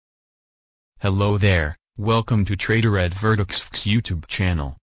Hello there, welcome to Trader at VertexFX YouTube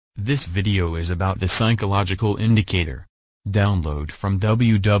channel. This video is about the psychological indicator. Download from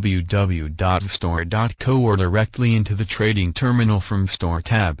www.vstore.co or directly into the trading terminal from Store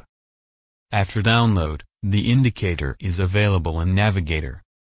tab. After download, the indicator is available in Navigator.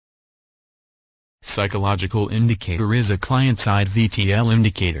 Psychological indicator is a client-side VTL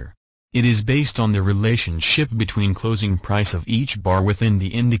indicator. It is based on the relationship between closing price of each bar within the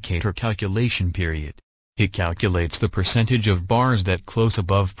indicator calculation period. It calculates the percentage of bars that close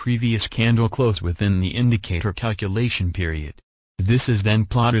above previous candle close within the indicator calculation period. This is then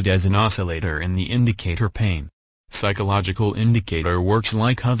plotted as an oscillator in the indicator pane. Psychological indicator works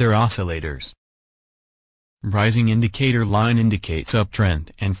like other oscillators. Rising indicator line indicates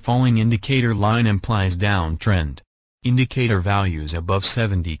uptrend and falling indicator line implies downtrend. Indicator values above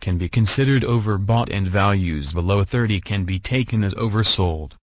 70 can be considered overbought and values below 30 can be taken as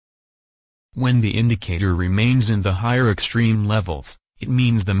oversold. When the indicator remains in the higher extreme levels, it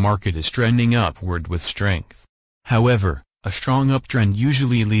means the market is trending upward with strength. However, a strong uptrend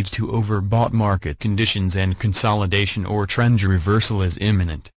usually leads to overbought market conditions and consolidation or trend reversal is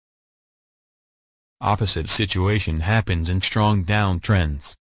imminent. Opposite situation happens in strong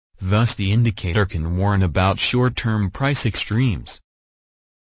downtrends. Thus the indicator can warn about short-term price extremes.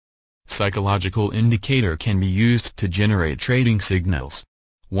 Psychological indicator can be used to generate trading signals.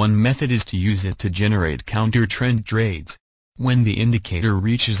 One method is to use it to generate counter-trend trades. When the indicator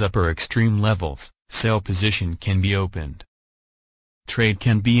reaches upper extreme levels, sell position can be opened. Trade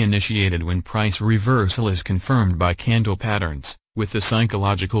can be initiated when price reversal is confirmed by candle patterns, with the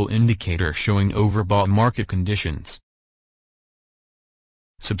psychological indicator showing overbought market conditions.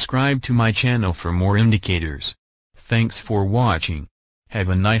 Subscribe to my channel for more indicators. Thanks for watching. Have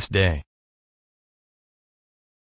a nice day.